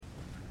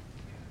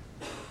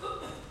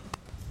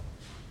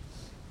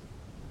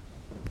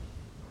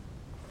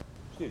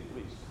Dude,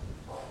 please.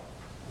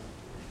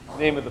 In the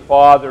name of the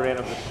Father, and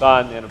of the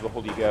Son, and of the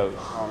Holy Ghost.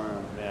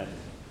 Amen.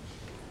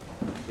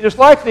 It is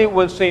likely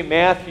when St.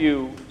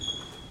 Matthew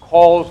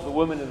calls the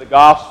woman in the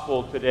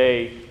Gospel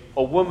today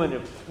a woman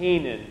of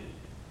Canaan,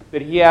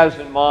 that he has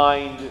in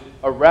mind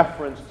a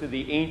reference to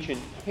the ancient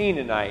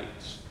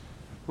Canaanites,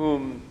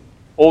 whom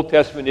Old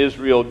Testament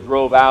Israel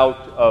drove out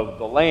of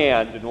the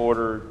land in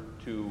order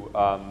to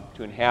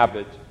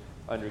inhabit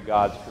under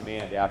God's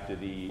command after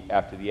the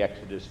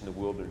Exodus and the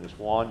wilderness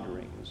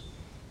wanderings.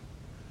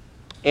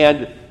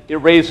 And it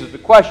raises the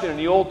question, in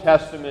the Old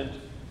Testament,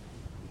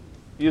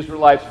 the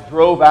Israelites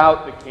drove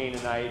out the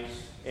Canaanites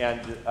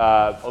and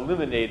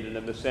eliminated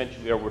them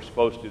essentially, or were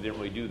supposed to. They didn't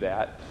really do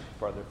that,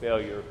 part of their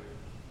failure.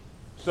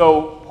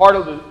 So part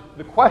of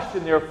the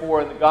question,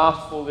 therefore, in the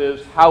gospel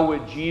is, how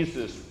would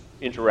Jesus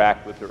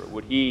interact with her?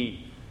 Would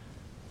he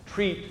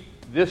treat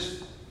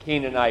this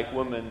Canaanite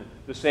woman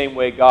the same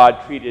way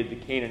God treated the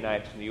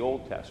Canaanites in the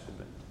Old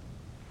Testament?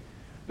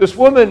 This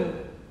woman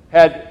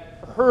had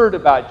heard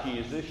about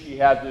Jesus. She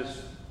had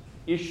this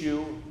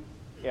issue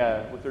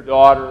with her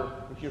daughter,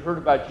 and she heard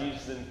about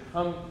Jesus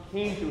and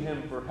came to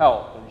him for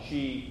help. And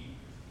she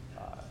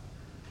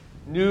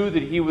knew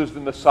that he was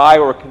the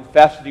Messiah, or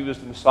confessed that he was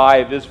the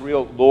Messiah of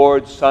Israel,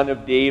 Lord, Son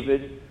of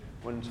David.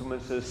 When someone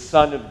says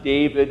Son of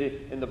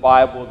David in the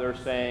Bible, they're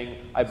saying,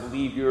 I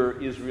believe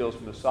you're Israel's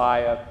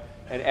Messiah,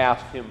 and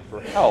asked him for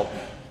help.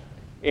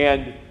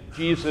 And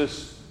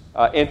Jesus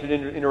entered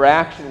into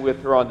interaction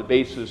with her on the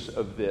basis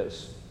of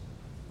this.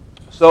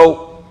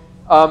 So,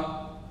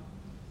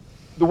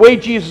 the way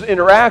Jesus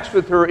interacts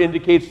with her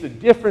indicates the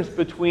difference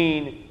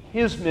between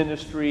his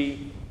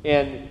ministry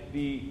and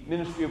the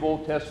ministry of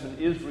Old Testament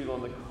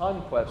Israel and the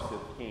conquest of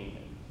Canaan.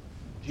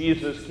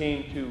 Jesus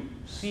came to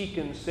seek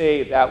and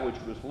save that which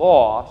was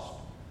lost,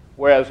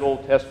 whereas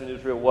Old Testament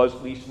Israel was,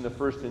 at least in the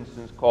first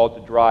instance, called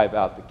to drive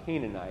out the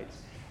Canaanites.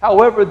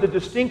 However, the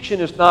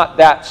distinction is not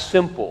that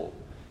simple.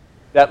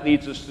 That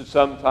leads us to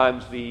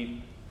sometimes the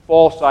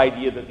false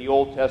idea that the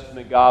Old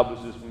Testament God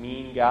was this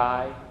mean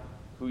guy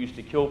who used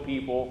to kill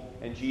people,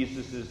 and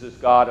Jesus is this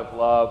God of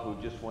love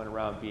who just went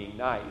around being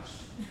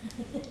nice.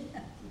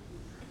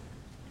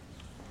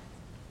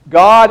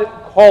 God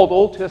called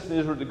Old Testament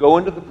Israel to go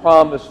into the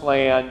Promised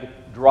Land,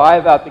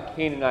 drive out the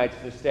Canaanites,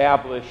 and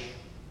establish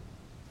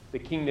the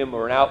kingdom,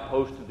 or an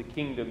outpost of the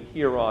kingdom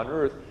here on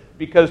earth,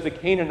 because the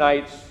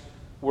Canaanites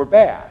were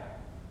bad.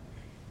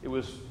 It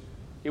was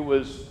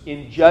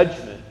in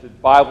judgment. The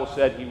Bible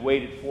said he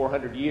waited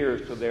 400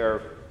 years till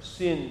their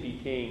sin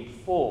became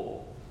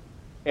full.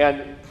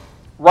 And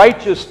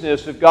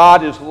righteousness of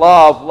God is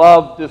love.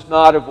 Love does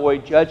not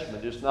avoid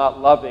judgment. It's not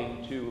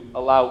loving to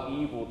allow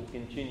evil to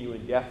continue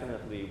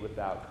indefinitely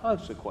without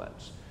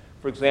consequence.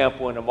 For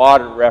example, in a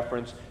modern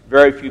reference,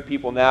 very few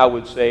people now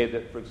would say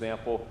that, for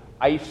example,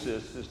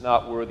 ISIS is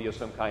not worthy of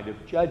some kind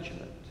of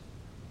judgment.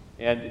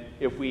 And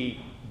if we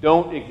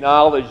don't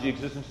acknowledge the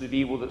existence of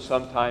evil that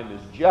sometimes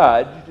is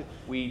judged,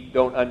 we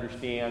don't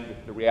understand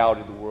the reality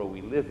of the world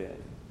we live in.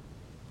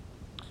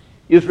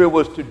 Israel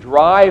was to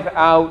drive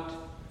out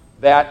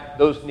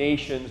those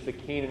nations, the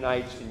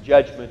Canaanites, in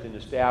judgment, and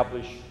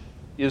establish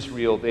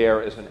Israel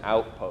there as an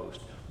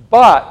outpost.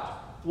 But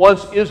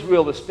once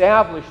Israel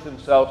established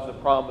themselves in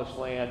the Promised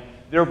Land,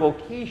 their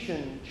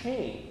vocation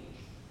changed.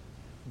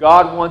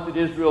 God wanted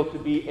Israel to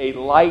be a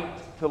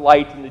light to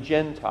lighten the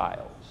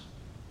Gentiles.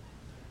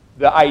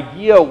 The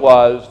idea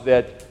was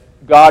that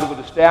God would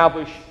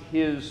establish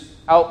his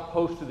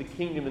outpost of the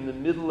kingdom in the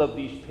middle of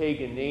these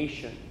pagan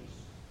nations.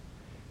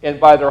 And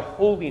by their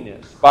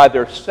holiness, by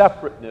their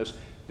separateness,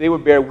 they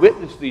would bear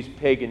witness to these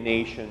pagan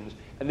nations,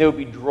 and they would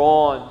be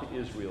drawn to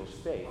Israel's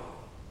faith.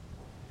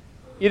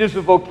 It is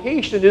a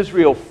vocation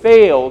Israel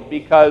failed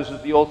because,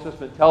 as the Old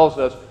Testament tells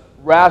us,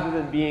 rather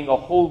than being a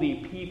holy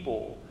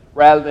people,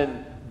 rather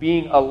than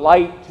being a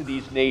light to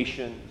these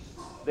nations,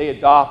 they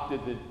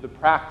adopted the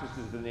practices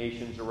of the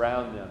nations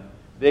around them.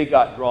 They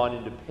got drawn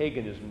into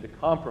paganism, to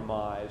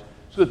compromise.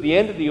 So at the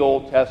end of the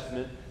Old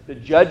Testament, the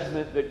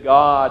judgment that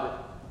God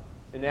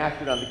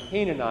enacted on the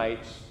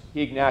Canaanites,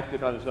 he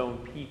enacted on his own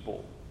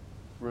people,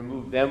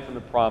 remove them from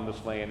the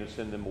Promised Land and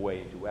send them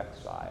away into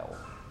exile.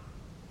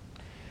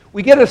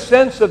 We get a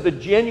sense of the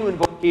genuine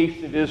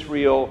vocation of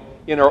Israel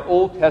in our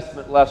Old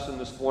Testament lesson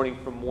this morning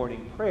from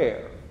morning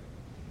prayer.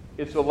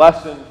 It's a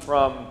lesson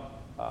from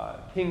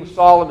King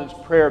Solomon's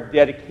prayer of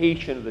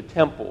dedication of the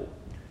temple.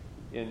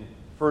 In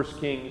 1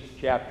 Kings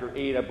chapter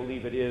 8, I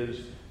believe it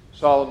is,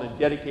 Solomon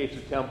dedicates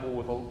the temple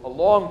with a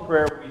long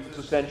prayer where he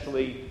says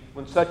essentially,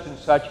 when such and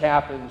such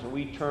happens and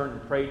we turn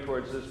and pray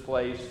towards this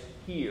place,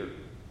 here.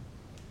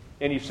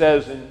 And he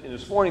says in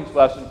this morning's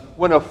lesson,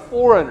 when a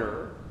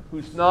foreigner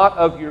who's not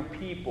of your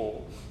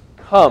people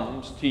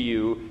comes to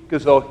you,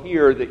 because they'll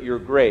hear that you're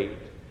great,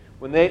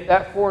 when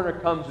that foreigner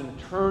comes and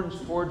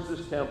turns towards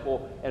this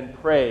temple and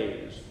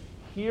prays,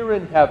 hear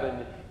in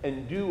heaven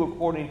and do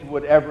according to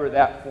whatever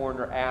that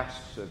foreigner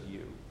asks of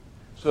you,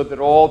 so that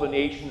all the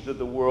nations of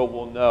the world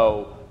will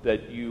know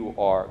that you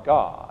are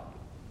God.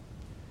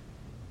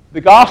 The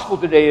gospel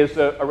today is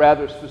a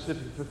rather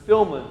specific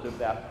fulfillment of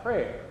that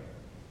prayer.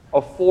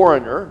 a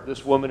foreigner,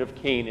 this woman of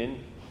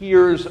Canaan,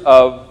 hears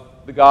of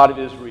the God of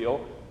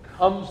Israel,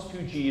 comes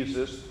to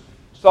Jesus.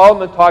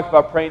 Solomon talked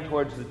about praying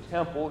towards the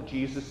temple.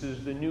 Jesus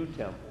is the new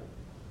temple.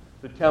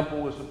 The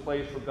temple was the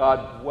place where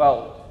God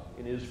dwelt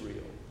in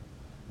Israel.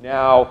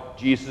 Now,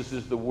 Jesus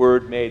is the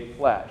Word made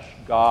flesh,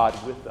 God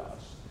with us.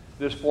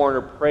 This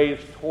foreigner prays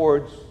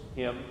towards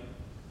him.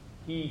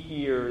 He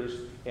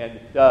hears and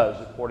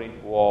does according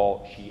to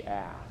all she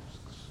asks.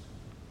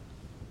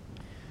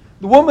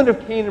 The woman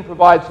of Canaan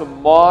provides a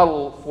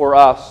model for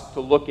us to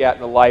look at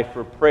in the life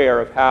of prayer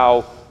of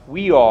how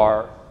we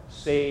are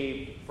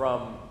saved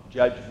from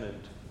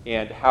judgment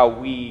and how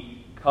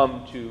we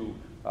come to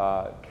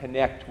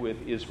connect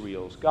with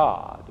Israel's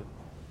God.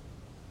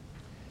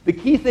 The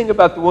key thing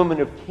about the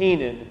woman of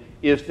Canaan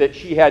is that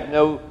she had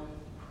no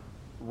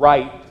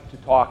right to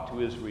talk to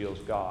Israel's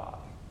God.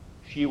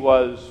 She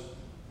was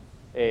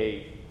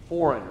a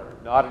foreigner,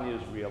 not an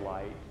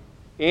Israelite.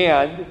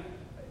 And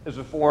as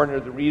a foreigner,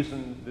 the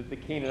reason that the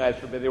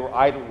Canaanites were, they were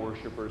idol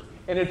worshippers.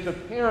 And it's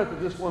apparent that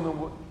this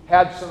woman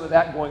had some of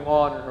that going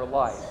on in her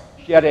life.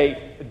 She had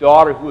a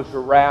daughter who was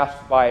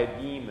harassed by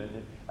a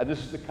demon. And this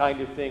is the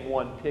kind of thing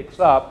one picks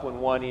up when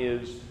one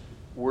is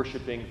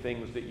worshiping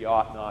things that you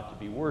ought not to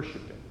be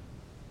worshiping.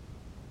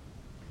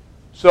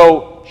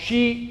 So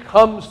she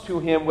comes to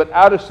him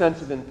without a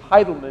sense of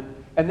entitlement,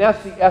 and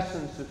that's the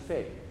essence of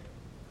faith.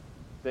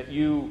 That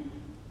you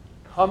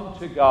come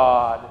to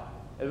God,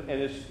 and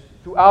it's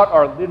throughout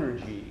our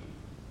liturgy,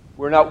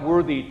 we're not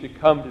worthy to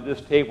come to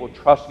this table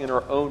trusting in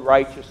our own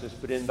righteousness,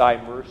 but in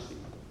thy mercy.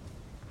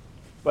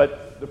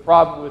 But the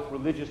problem with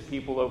religious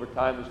people over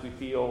time is we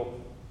feel,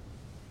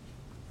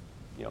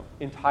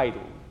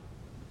 entitled.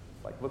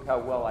 Like, look how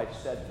well I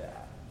said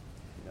that.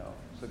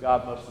 So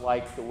God must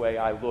like the way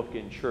I look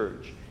in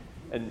church.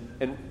 And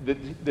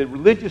the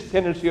religious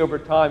tendency over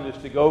time is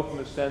to go from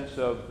a sense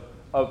of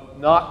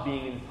not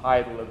being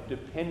entitled, of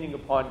depending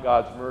upon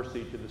God's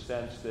mercy, to the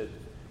sense that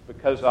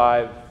because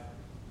I've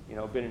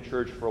been in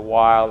church for a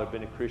while, I've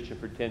been a Christian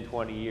for 10,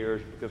 20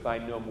 years, because I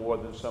know more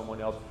than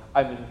someone else,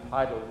 I'm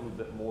entitled a little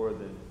bit more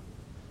than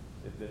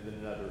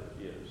another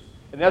is.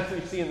 And that's what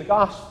we see in the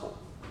gospel.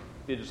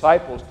 The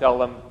disciples tell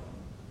them,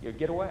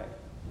 get away.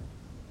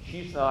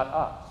 She's not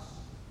us.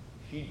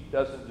 She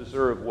doesn't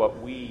deserve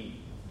what we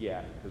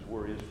get because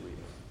we're Israel.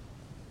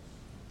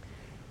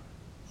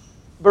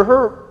 But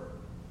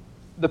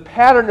the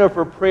pattern of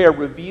her prayer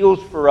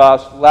reveals for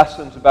us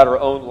lessons about her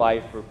own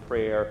life of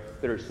prayer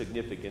that are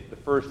significant. The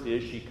first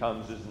is she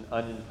comes as an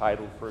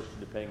unentitled person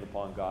depending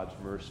upon God's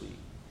mercy.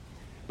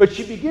 But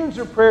she begins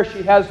her prayer,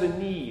 she has a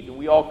need, and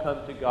we all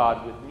come to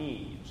God with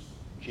needs.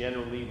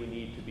 Generally, we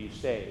need to be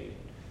saved.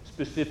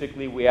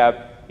 Specifically, we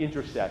have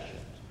intercessions,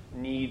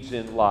 needs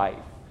in life.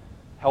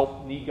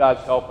 Need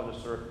God's help in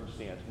a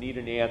circumstance, need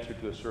an answer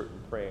to a certain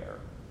prayer.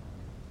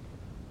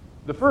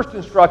 The first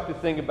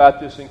instructive thing about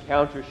this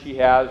encounter she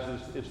has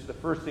is the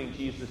first thing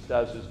Jesus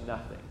does is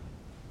nothing.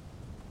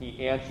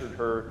 He answered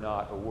her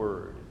not a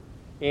word.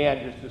 And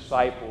his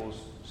disciples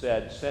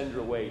said, send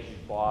her away,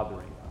 she's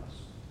bothering us.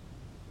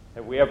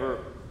 Have we ever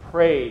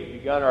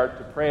begun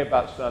to pray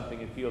about something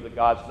and feel that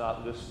God's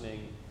not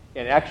listening,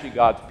 and actually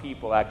God's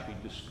people actually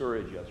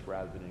discourage us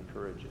rather than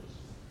encourage us?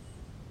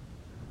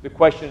 The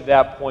question at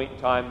that point in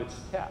time, it's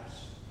a test.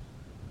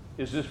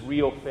 Is this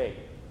real faith?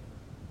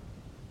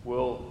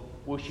 Will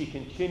she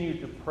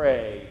continue to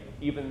pray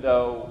even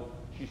though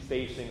she's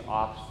facing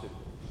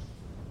obstacles?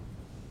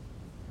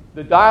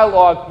 The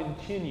dialogue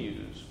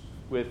continues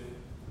with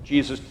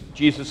Jesus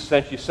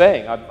essentially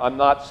saying, I'm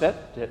not sent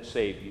to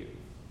save you.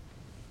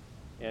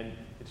 And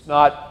it's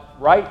not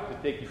right to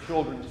take your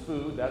children's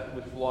food, that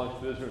which belongs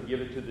to Israel, and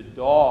give it to the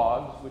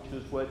dogs, which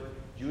is what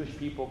Jewish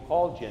people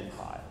call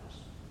Gentiles.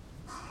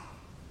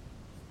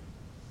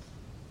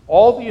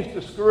 All these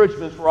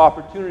discouragements were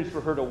opportunities for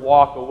her to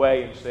walk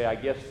away and say, I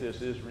guess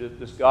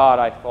this God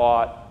I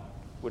thought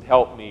would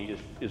help me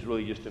is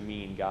really just a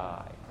mean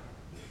guy.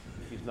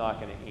 He's not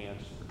going to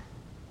answer.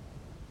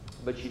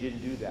 But she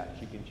didn't do that.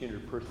 She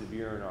continued to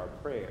persevere in our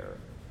prayer.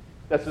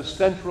 That's a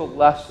central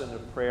lesson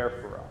of prayer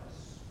for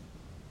us.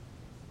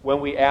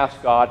 When we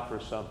ask God for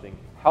something,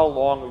 how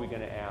long are we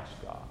going to ask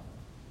God?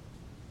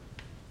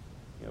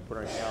 Put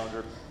on our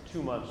calendar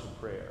 2 months of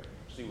prayer.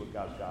 See what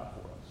God's got for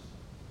us.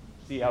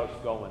 See how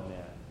it's going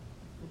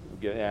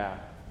then.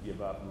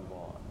 Give up, move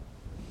on.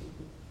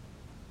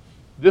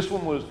 This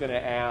one was going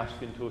to ask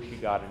until she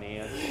got an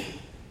answer.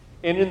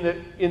 And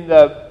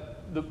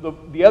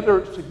the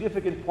other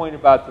significant point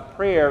about the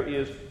prayer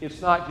is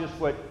it's not just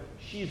what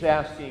she's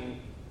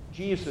asking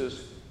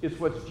Jesus, it's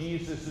what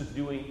Jesus is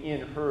doing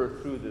in her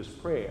through this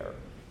prayer.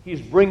 He's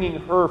bringing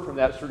her from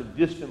that sort of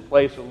distant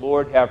place of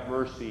Lord have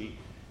mercy,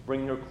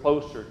 bringing her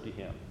closer to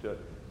him, to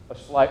a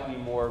slightly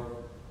more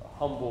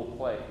humble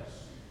place.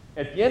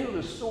 At the end of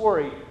the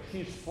story,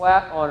 she's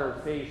flat on her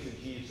face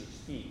at Jesus'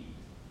 feet.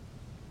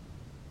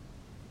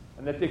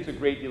 And that takes a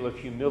great deal of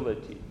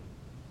humility.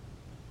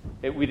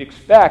 We'd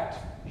expect,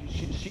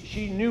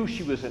 she knew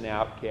she was an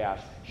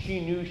outcast.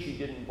 She knew she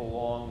didn't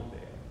belong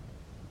there.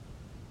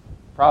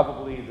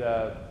 Probably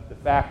the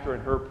factor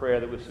in her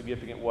prayer that was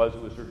significant was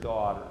it was her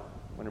daughter.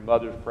 When her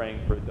mother's praying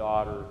for a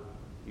daughter,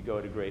 you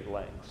go to great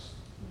lengths.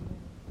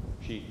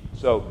 She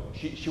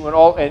went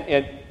all,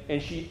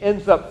 and she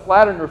ends up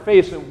flat on her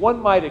face, and one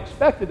might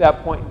expect at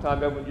that point in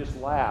time everyone just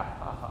laugh.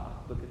 Ha ha,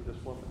 look at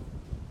this woman.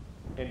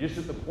 And just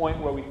at the point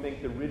where we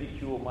think the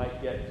ridicule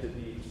might get to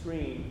the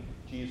extreme,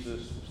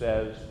 Jesus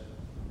says,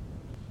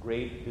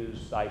 great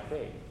is thy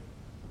faith.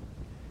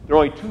 There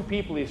are only two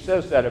people he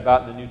says that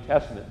about in the New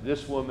Testament,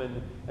 this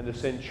woman and the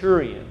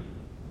centurion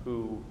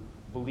who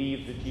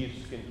believed that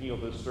Jesus can heal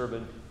his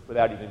servant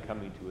without even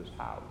coming to his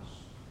house.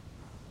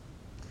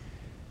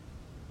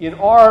 In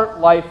our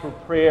life of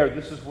prayer,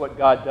 this is what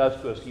God does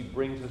to us. He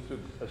brings us to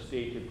a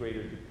state of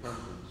greater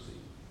dependency.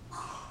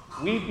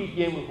 We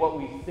begin with what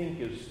we think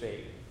is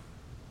faith,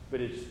 but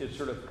it's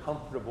sort of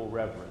comfortable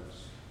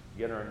reverence.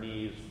 Get on our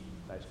knees,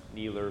 nice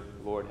kneeler,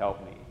 Lord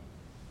help me.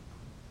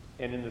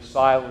 And in the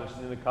silence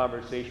and in the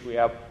conversation we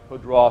have, he'll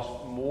draw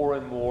us more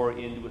and more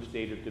into a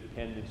state of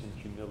dependence and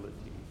humility.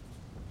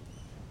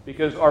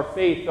 Because our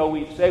faith, though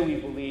we say we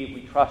believe,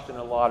 we trust in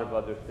a lot of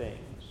other things.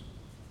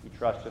 We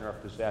trust in our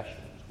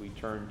possessions. We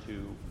turn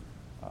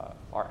to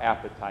our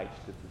appetites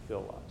to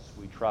fulfill us.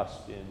 We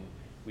trust in,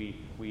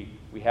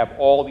 we have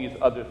all these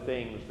other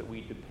things that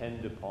we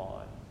depend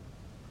upon,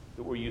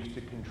 that we're used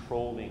to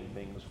controlling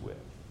things with.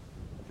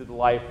 Through the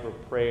life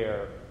of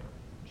prayer,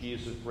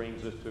 Jesus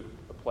brings us to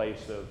a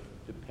place of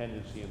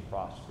dependency and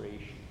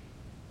prostration.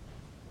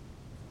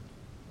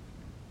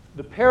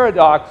 The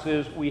paradox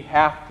is we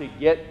have to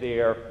get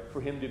there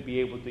for him to be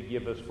able to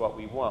give us what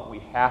we want. We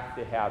have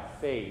to have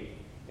faith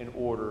in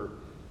order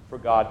for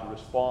God to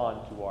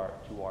respond to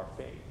our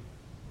faith.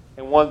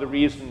 And one of the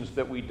reasons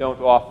that we don't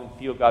often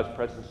feel God's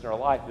presence in our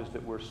life is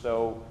that we're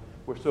so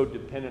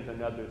dependent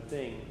on other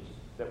things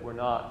that we're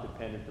not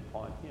dependent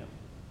upon him.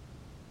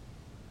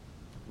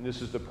 And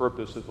this is the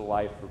purpose of the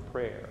life of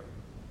prayer.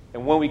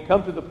 And when we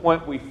come to the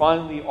point we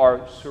finally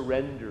are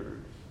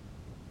surrendered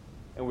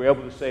and we're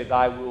able to say,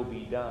 thy will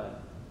be done,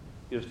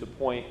 is the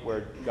point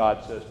where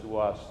God says to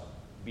us,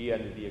 be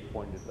unto thee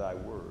according to thy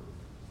word.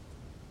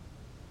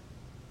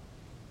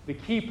 The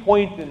key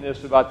point in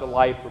this about the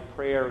life of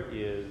prayer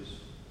is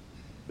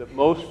that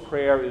most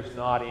prayer is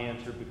not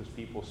answered because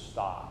people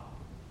stop.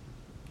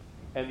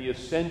 And the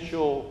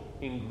essential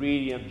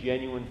ingredient of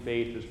genuine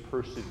faith is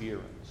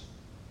perseverance.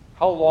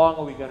 How long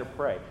are we going to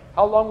pray?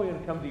 How long are we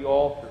going to come to the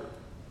altar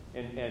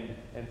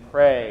and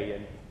pray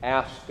and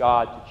ask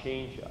God to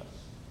change us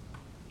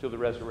till the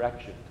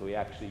resurrection, till he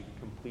actually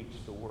completes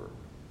the work?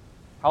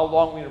 How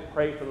long are we going to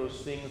pray for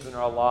those things in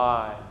our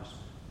lives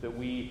that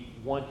we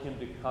want him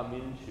to come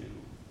into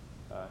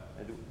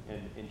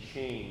and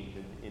change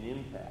and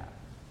impact?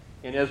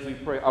 And as we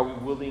pray, are we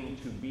willing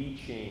to be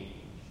changed?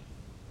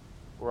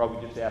 Or are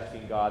we just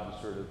asking God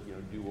to sort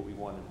of do what we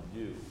want him to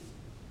do?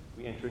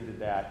 We enter into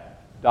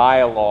that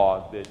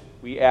dialogue that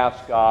we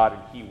ask God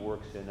and he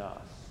works in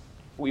us.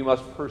 We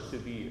must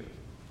persevere.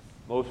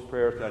 Most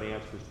prayers not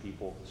answered,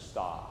 people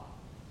stop.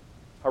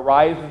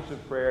 Horizons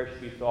of prayer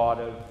should be thought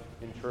of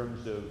in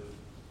terms of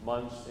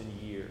months and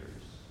years.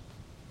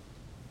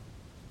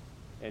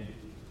 And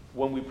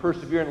when we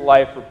persevere in the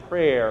life of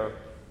prayer,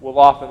 we'll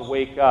often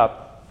wake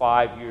up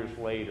 5 years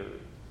later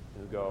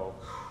and go,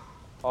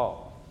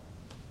 oh,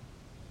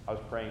 I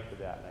was praying for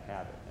that and I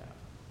have it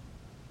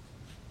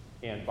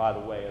now. And by the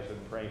way, as I'm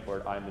praying for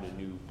it, I'm in a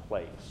new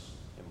place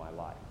in my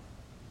life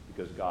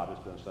because God has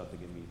done something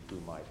in me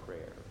through my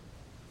prayer.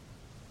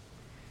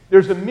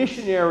 There's a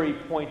missionary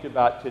point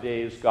about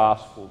today's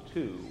gospel,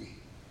 too,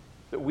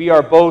 that we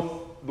are both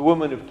the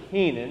woman of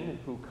Canaan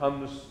who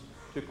comes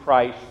to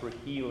Christ for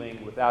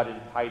healing without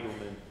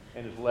entitlement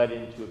and is led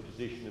into a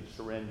position of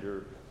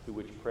surrender through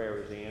which prayer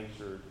is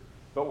answered,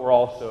 but we're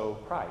also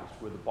Christ.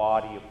 We're the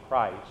body of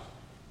Christ.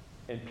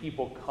 And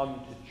people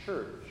come to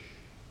church.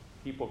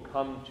 People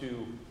come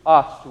to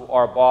us, to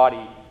our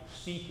body,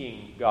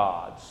 seeking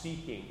God,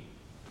 seeking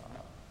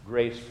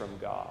grace from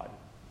God.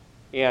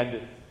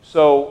 And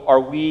so are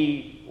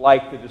we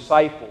like the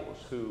disciples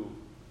who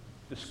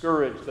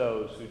discourage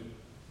those who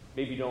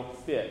maybe don't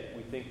fit?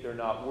 We think they're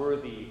not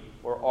worthy,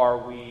 or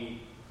are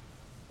we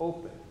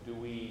open? Do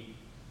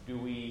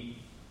we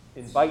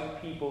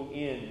invite people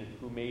in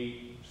who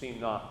may seem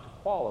not to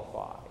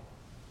qualify?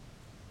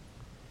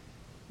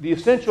 The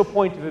essential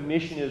point of a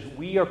mission is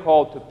we are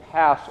called to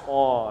pass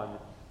on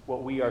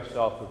what we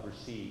ourselves have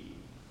received.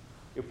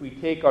 If we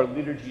take our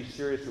liturgy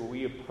seriously,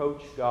 we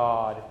approach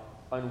God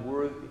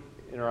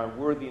in our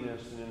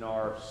unworthiness and in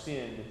our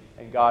sin,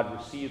 and God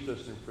receives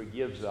us and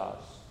forgives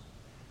us.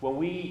 When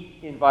we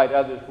invite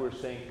others, we're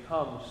saying,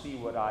 come, see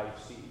what I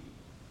see.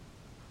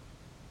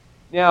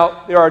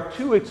 Now, there are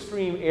two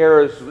extreme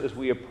errors as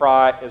we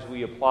apply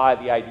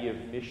the idea of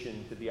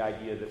mission to the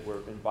idea that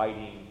we're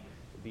inviting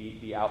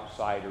the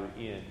outsider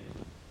in.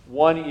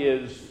 One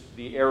is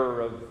the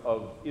error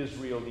of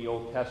Israel in the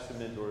Old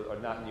Testament, or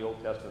not in the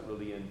Old Testament,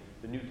 really in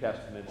the New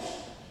Testament,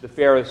 the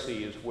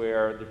Pharisees,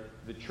 where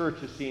the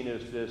church is seen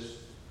as this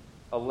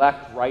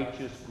elect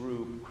righteous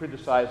group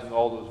criticizing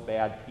all those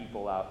bad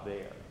people out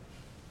there.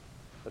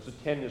 That's a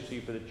tendency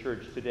for the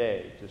church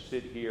today, to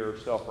sit here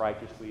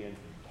self-righteously and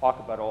talk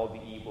about all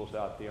the evils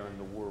out there in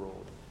the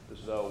world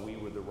as though we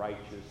were the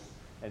righteous,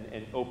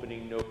 and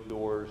opening no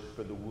doors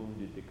for the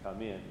wounded to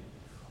come in.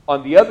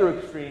 On the other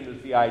extreme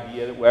is the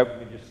idea that whoever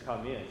can just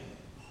come in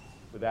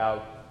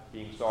without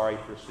being sorry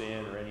for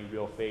sin or any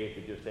real faith,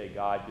 and just say,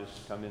 God,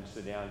 just come in,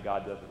 sit down.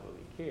 God doesn't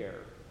really care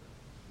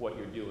what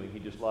you're doing. He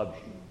just loves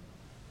you.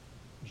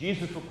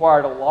 Jesus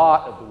required a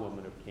lot of the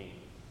woman of Canaan.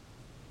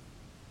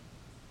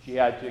 She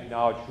had to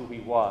acknowledge who he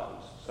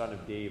was, son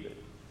of David.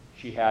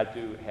 She had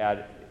to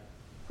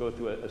go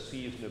through a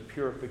season of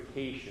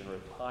purification, or a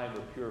time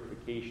of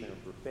purification of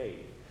her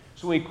faith.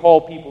 So when we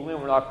call people in,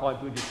 we're not calling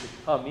people just to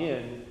come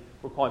in.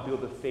 We're calling people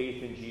to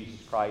faith in Jesus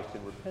Christ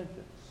and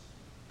repentance.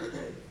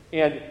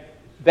 And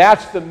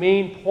that's the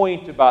main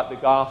point about the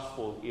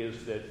gospel,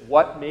 is that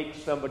what makes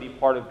somebody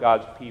part of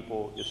God's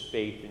people is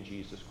faith in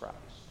Jesus Christ.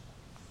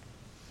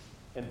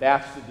 And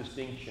that's the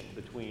distinction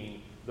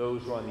between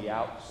those who are on the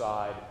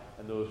outside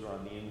and those who are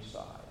on the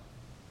inside.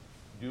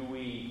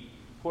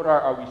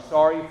 Are we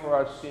sorry for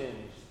our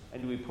sins,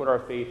 and do we put our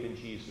faith in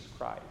Jesus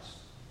Christ?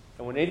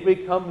 And when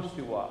anybody comes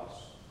to us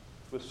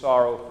with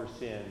sorrow for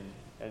sin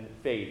and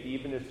faith,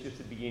 even if it's just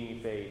a beginning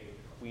faith,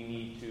 we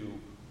need to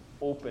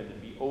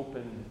be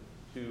open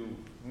to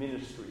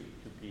ministry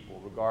to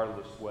people,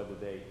 regardless of whether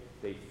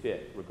they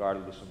fit,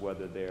 regardless of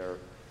whether they're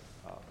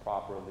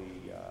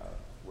properly,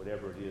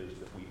 whatever it is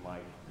that we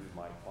might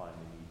find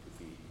the need to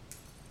be.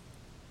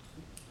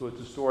 So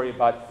it's a story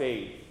about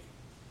faith,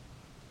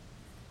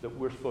 that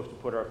we're supposed to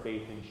put our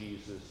faith in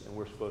Jesus, and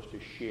we're supposed to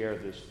share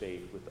this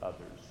faith with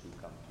others who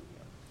come to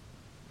him.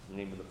 In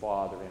the name of the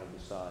Father, and of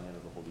the Son, and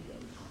of the Holy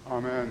Ghost.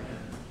 Amen.